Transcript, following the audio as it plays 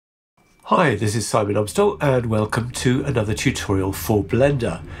Hi, this is Simon Umstall and welcome to another tutorial for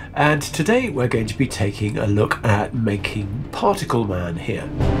Blender. And today we're going to be taking a look at making Particle Man here.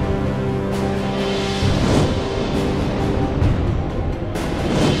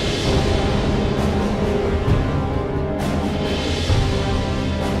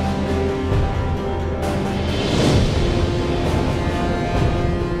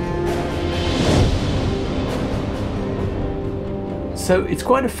 So it's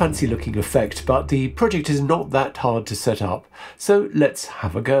quite a fancy looking effect, but the project is not that hard to set up. So let's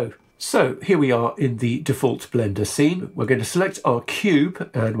have a go. So here we are in the default Blender scene. We're going to select our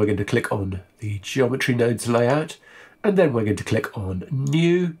cube and we're going to click on the geometry nodes layout. And then we're going to click on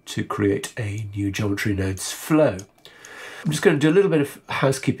new to create a new geometry nodes flow. I'm just going to do a little bit of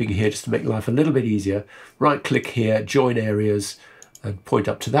housekeeping here just to make life a little bit easier. Right click here, join areas, and point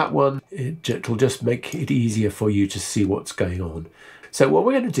up to that one. It'll just make it easier for you to see what's going on. So what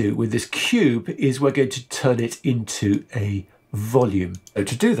we're going to do with this cube is we're going to turn it into a volume. So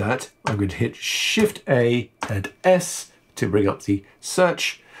to do that, I'm going to hit Shift A and S to bring up the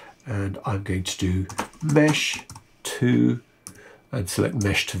search, and I'm going to do Mesh to and select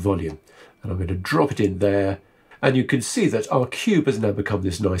Mesh to Volume. And I'm going to drop it in there, and you can see that our cube has now become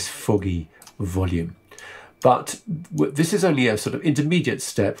this nice foggy volume. But this is only a sort of intermediate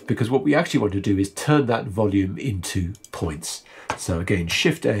step, because what we actually want to do is turn that volume into points. So again,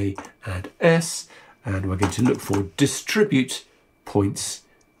 Shift A and S, and we're going to look for distribute points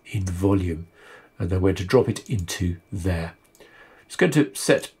in volume. And then we're going to drop it into there. Just going to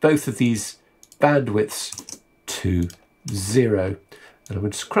set both of these bandwidths to 0. And I'm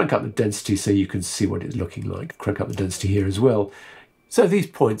going to crank up the density so you can see what it's looking like. Crank up the density here as well. So these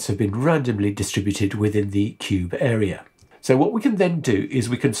points have been randomly distributed within the cube area. So what we can then do is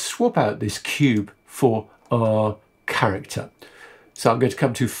we can swap out this cube for our character. So I'm going to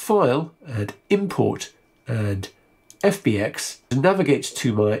come to File and Import and FBX, navigate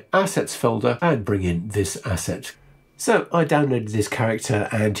to my Assets folder and bring in this asset. So I downloaded this character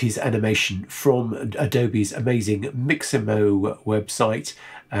and his animation from Adobe's amazing Mixamo website,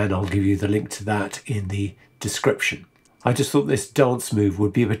 and I'll give you the link to that in the description. I just thought this dance move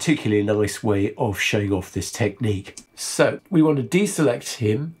would be a particularly nice way of showing off this technique. So we want to deselect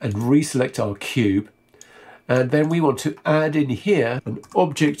him and reselect our cube. And then we want to add in here an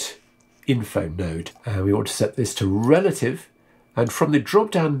object info node. And we want to set this to relative. And from the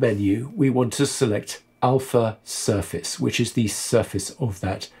drop-down menu, we want to select alpha surface, which is the surface of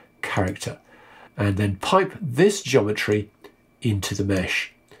that character. And then pipe this geometry into the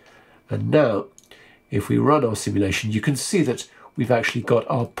mesh. And now, if we run our simulation, you can see that we've actually got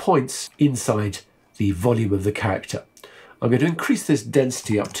our points inside the volume of the character. I'm going to increase this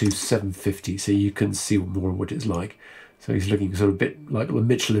density up to 750 so you can see more of what it's like. So he's looking sort of a bit like a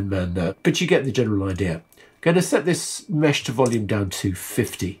Michelin Man now, but you get the general idea. I'm going to set this mesh to volume down to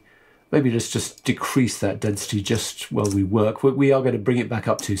 50. Maybe let's just decrease that density just while we work. We are going to bring it back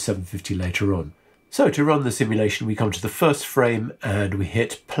up to 750 later on. So to run the simulation, we come to the first frame and we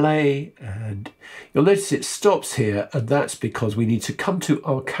hit play, and you'll notice it stops here, and that's because we need to come to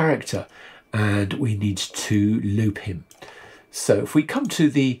our character and we need to loop him. So if we come to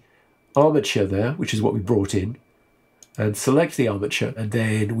the armature there, which is what we brought in, and select the armature, and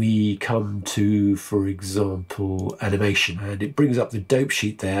then we come to, for example, animation, and it brings up the dope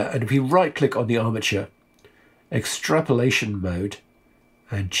sheet there, and if we right click on the armature, extrapolation mode,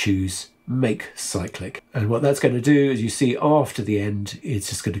 and choose make cyclic. And what that's going to do, as you see after the end, it's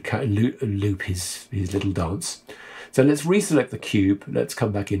just going to loop his little dance. So let's reselect the cube. Let's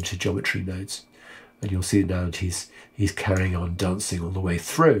come back into geometry nodes. And you'll see now that he's carrying on dancing all the way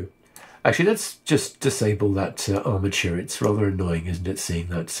through. Actually, let's just disable that armature. It's rather annoying, isn't it, seeing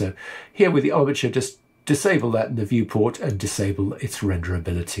that? So here with the armature, just disable that in the viewport and disable its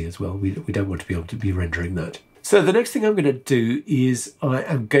renderability as well. We don't want to be able to be rendering that. So the next thing I'm going to do is I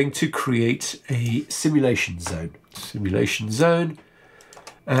am going to create a simulation zone. Simulation zone.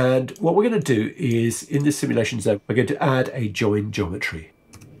 And what we're going to do is in this simulation zone, we're going to add a join geometry.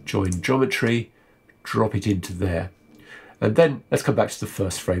 Join geometry, drop it into there. And then let's come back to the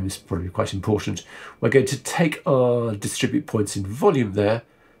first frame. This is probably quite important. We're going to take our distribute points in volume there,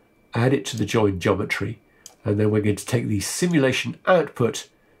 add it to the join geometry. And then we're going to take the simulation output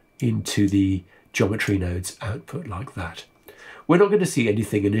into the geometry nodes output like that. We're not going to see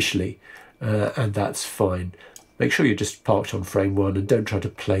anything initially, and that's fine. Make sure you're just parked on frame 1 and don't try to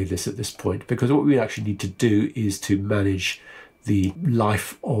play this at this point, because what we actually need to do is to manage the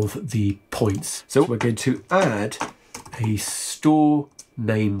life of the points. So we're going to add a store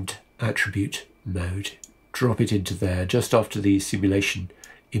named attribute node, drop it into there just after the simulation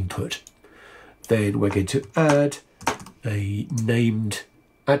input. Then we're going to add a named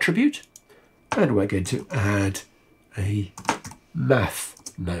attribute, and we're going to add a math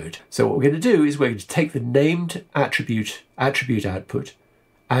node. So what we're going to do is we're going to take the named attribute output,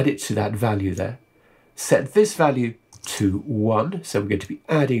 add it to that value there, set this value to 1, so we're going to be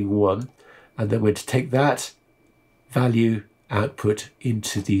adding 1, and then we're going to take that value output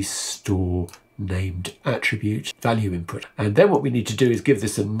into the store named attribute value input. And then what we need to do is give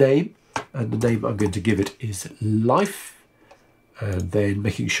this a name, and the name I'm going to give it is life, and then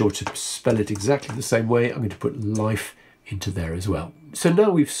making sure to spell it exactly the same way, I'm going to put life into there as well. So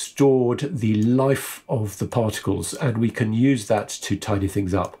now we've stored the life of the particles, and we can use that to tidy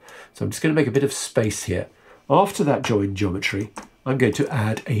things up. So I'm just going to make a bit of space here. After that join geometry, I'm going to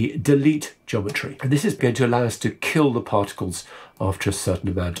add a delete geometry, and this is going to allow us to kill the particles after a certain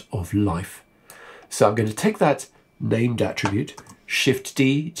amount of life. So I'm going to take that named attribute, Shift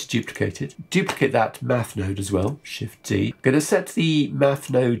D to duplicate it, duplicate that math node as well, Shift D. I'm going to set the math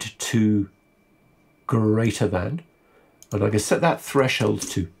node to greater than, and I'm going to set that threshold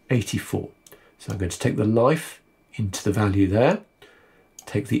to 84. So I'm going to take the life into the value there,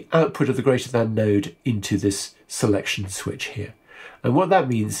 take the output of the greater than node into this selection switch here. And what that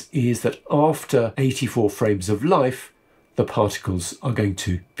means is that after 84 frames of life, the particles are going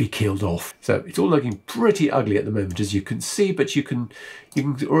to be killed off. So it's all looking pretty ugly at the moment, as you can see, but you can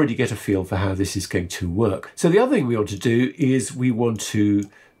already get a feel for how this is going to work. So the other thing we want to do is we want to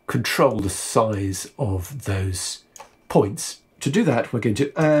control the size of those points. To do that, we're going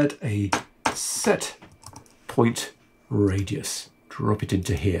to add a set point radius, drop it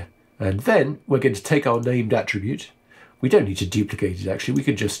into here. And then we're going to take our named attribute. We don't need to duplicate it actually, we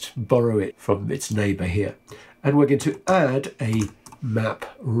can just borrow it from its neighbor here. And we're going to add a map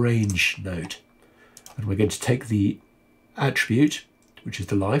range node. And we're going to take the attribute, which is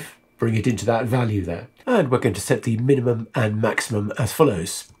the life, bring it into that value there. And we're going to set the minimum and maximum as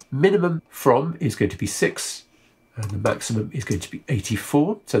follows. Minimum from is going to be 6, and the maximum is going to be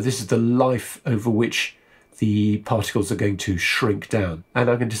 84. So this is the life over which the particles are going to shrink down. And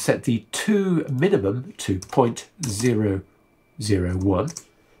I'm going to set the 2 minimum to 0.001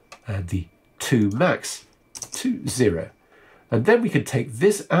 and the 2 max to 0. And then we can take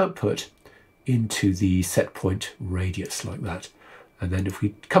this output into the set point radius like that. And then if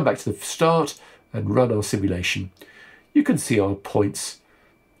we come back to the start and run our simulation, you can see our points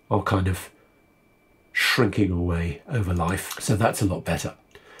are kind of shrinking away over life. So that's a lot better.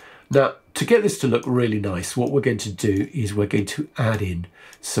 Now, to get this to look really nice, what we're going to do is we're going to add in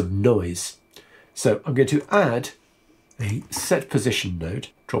some noise. So I'm going to add a set position node,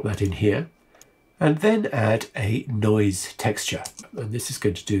 drop that in here, and then add a noise texture. And this is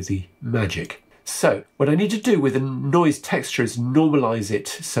going to do the magic. So what I need to do with a noise texture is normalize it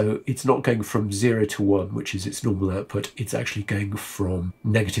so it's not going from 0 to 1, which is its normal output. It's actually going from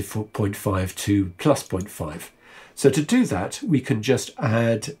negative 0.5 to plus 0.5. So to do that, we can just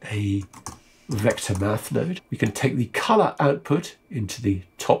add a vector math node. We can take the color output into the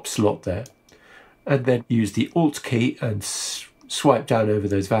top slot there, and then use the Alt key and swipe down over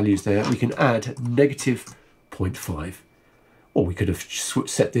those values there. We can add negative 0.5. Or we could have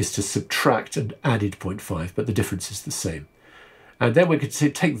set this to subtract and added 0.5, but the difference is the same. And then we could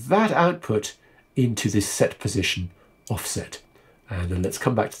take that output into this set position offset. And then let's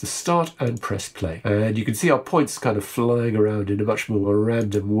come back to the start and press play. And you can see our points kind of flying around in a much more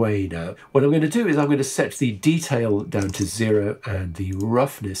random way now. What I'm going to do is I'm going to set the detail down to 0 and the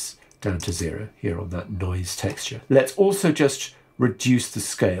roughness down to 0 here on that noise texture. Let's also just reduce the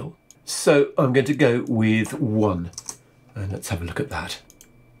scale. So I'm going to go with 1. And let's have a look at that.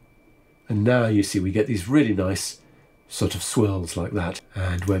 And now you see we get these really nice sort of swirls like that.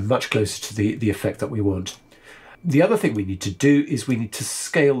 And we're much closer to the effect that we want. The other thing we need to do is we need to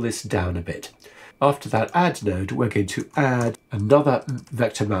scale this down a bit. After that add node, we're going to add another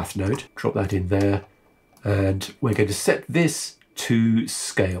vector math node, drop that in there, and we're going to set this to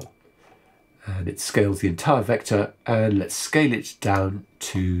scale. And it scales the entire vector, and let's scale it down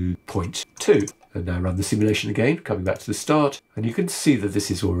to 0.2. And now run the simulation again, coming back to the start, and you can see that this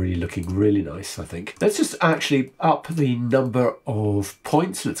is already looking really nice, I think. Let's just actually up the number of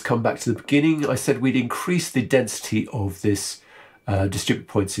points. Let's come back to the beginning. I said we'd increase the density of this distribute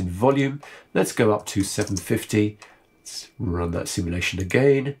points in volume. Let's go up to 750. Let's run that simulation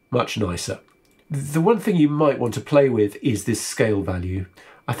again. Much nicer. The one thing you might want to play with is this scale value.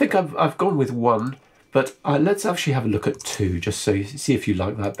 I think I've gone with 1, but let's actually have a look at 2, just so you see if you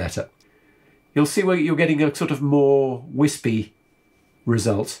like that better. You'll see where you're getting a sort of more wispy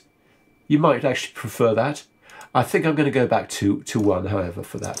result. You might actually prefer that. I think I'm going to go back to 1, however,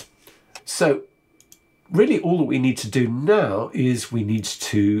 for that. So really all that we need to do now is we need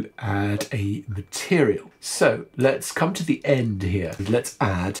to add a material. So let's come to the end here. Let's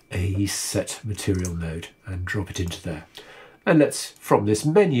add a set material node and drop it into there. And let's, from this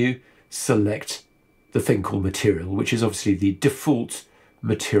menu, select the thing called material, which is obviously the default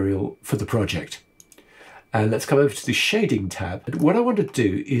material for the project. And let's come over to the shading tab. And what I want to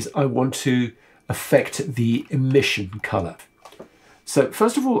do is I want to affect the emission color. So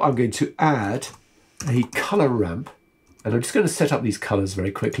first of all, I'm going to add a color ramp, and I'm just going to set up these colors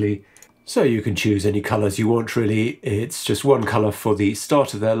very quickly. So you can choose any colors you want, really. It's just one color for the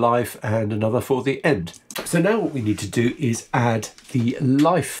start of their life and another for the end. So now what we need to do is add the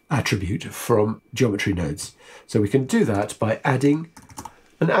life attribute from geometry nodes. So we can do that by adding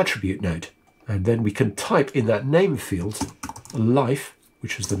an attribute node. And then we can type in that name field life,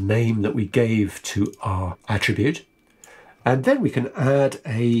 which was the name that we gave to our attribute. And then we can add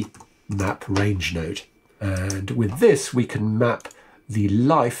a map range node. And with this, we can map the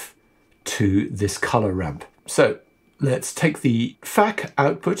life to this color ramp. So let's take the FAC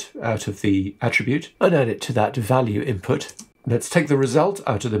output out of the attribute and add it to that value input. Let's take the result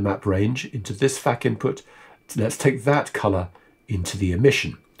out of the map range into this FAC input. Let's take that color into the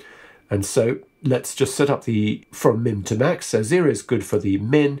emission. And so let's just set up the from min to max. So 0 is good for the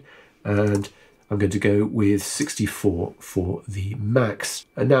min, and I'm going to go with 64 for the max.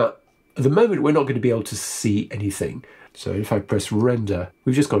 And now, at the moment, we're not going to be able to see anything. So if I press render,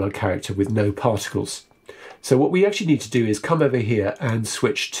 we've just got our character with no particles. So what we actually need to do is come over here and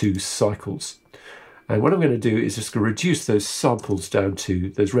switch to cycles. And what I'm going to do is just going to reduce those samples down to,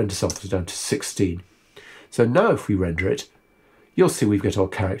 those render samples down to 16. So now if we render it, you'll see we've got our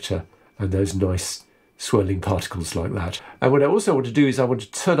character and those nice swirling particles like that. And what I also want to do is I want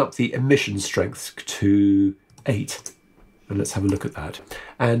to turn up the emission strength to 8. And let's have a look at that.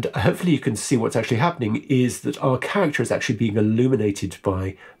 And hopefully you can see what's actually happening is that our character is actually being illuminated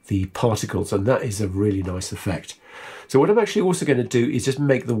by the particles, and that is a really nice effect. So what I'm actually also going to do is just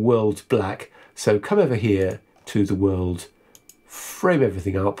make the world black. So come over here to the world, frame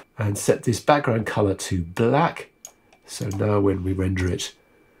everything up, and set this background color to black. So now when we render it,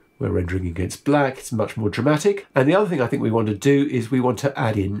 we're rendering against black. It's much more dramatic. And the other thing I think we want to do is we want to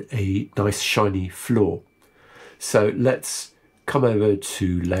add in a nice shiny floor. So let's come over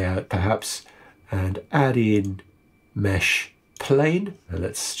to layout perhaps and add in mesh plane. And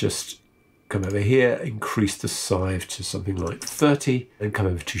let's just come over here, increase the size to something like 30, and come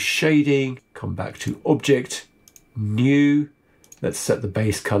over to shading, come back to object, new. Let's set the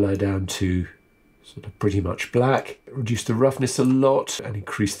base color down to sort of pretty much black, reduce the roughness a lot and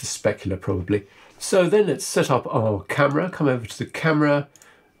increase the specular probably. So then let's set up our camera, come over to the camera,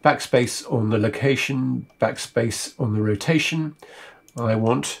 backspace on the location, backspace on the rotation. I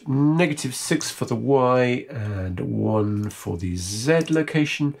want -6 for the Y and 1 for the Z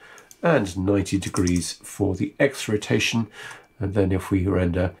location and 90 degrees for the X rotation. And then if we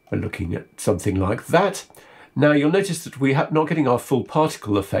render, we're looking at something like that. Now you'll notice that we're not getting our full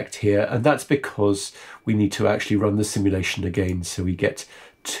particle effect here, and that's because we need to actually run the simulation again so we get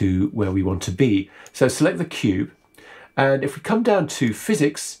to where we want to be. So select the cube, and if we come down to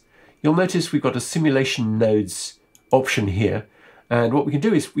physics, you'll notice we've got a simulation nodes option here, and what we can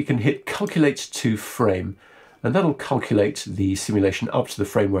do is we can hit calculate to frame, and that'll calculate the simulation up to the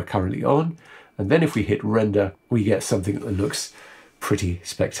frame we're currently on. And then if we hit render, we get something that looks pretty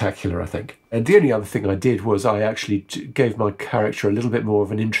spectacular, I think. And the only other thing I did was I actually gave my character a little bit more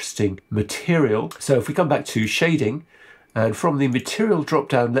of an interesting material. So if we come back to shading, and from the material drop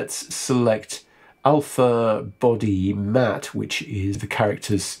down, let's select alpha body matte, which is the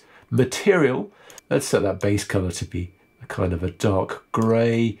character's material. Let's set that base color to be a kind of a dark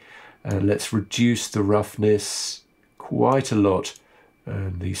gray, and let's reduce the roughness quite a lot,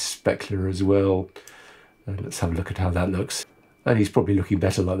 and the specular as well. And let's have a look at how that looks. And he's probably looking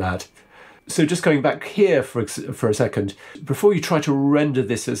better like that. So just going back here for a second, before you try to render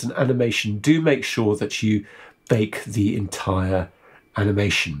this as an animation, do make sure that you bake the entire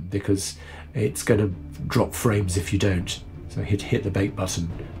animation, because it's going to drop frames if you don't. So hit the bake button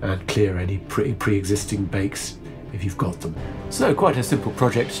and clear any pre-existing bakes if you've got them. So quite a simple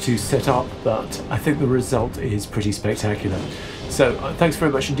project to set up, but I think the result is pretty spectacular. So thanks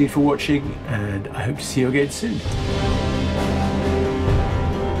very much indeed for watching, and I hope to see you again soon.